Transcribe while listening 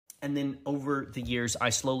And then over the years,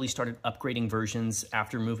 I slowly started upgrading versions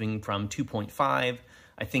after moving from 2.5.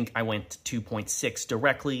 I think I went to 2.6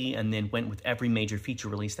 directly and then went with every major feature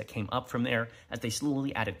release that came up from there as they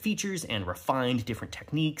slowly added features and refined different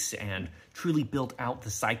techniques and truly built out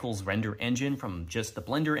the Cycles render engine from just the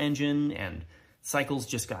Blender engine, and Cycles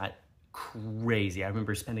just got crazy. I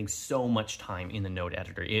remember spending so much time in the node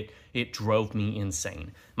editor. It drove me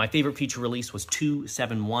insane. My favorite feature release was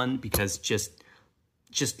 2.7.1 because just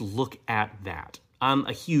look at that. I'm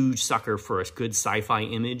a huge sucker for a good sci-fi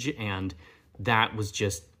image, and that was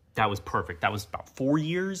perfect. That was about 4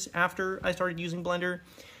 years after I started using Blender.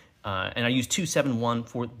 And I used 2.7.1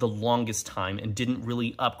 for the longest time and didn't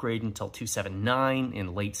really upgrade until 2.7.9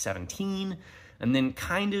 in late 17, and then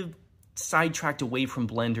kind of sidetracked away from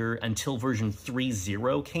Blender until version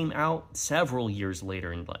 3.0 came out several years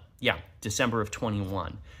later in, December of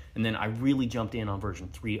 21. And then I really jumped in on version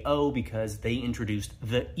 3.0 because they introduced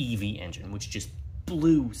the Eevee engine, which just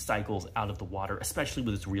blew Cycles out of the water, especially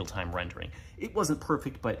with its real-time rendering. It wasn't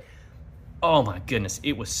perfect, but oh my goodness,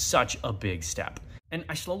 it was such a big step. And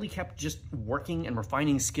I slowly kept just working and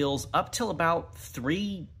refining skills up till about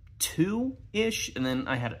 3.2-ish, and then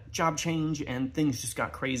I had a job change and things just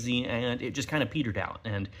got crazy and it just kind of petered out.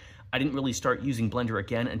 And I didn't really start using Blender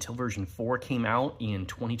again until version 4 came out in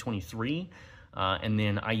 2023. And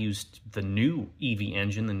then I used the new Eevee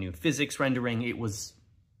engine, the new physics rendering.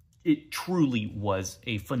 It truly was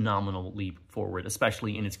a phenomenal leap forward,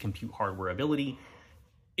 especially in its compute hardware ability.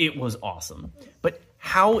 It was awesome. But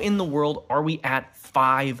how in the world are we at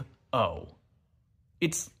 5.0?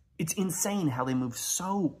 It's insane how they move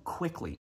so quickly.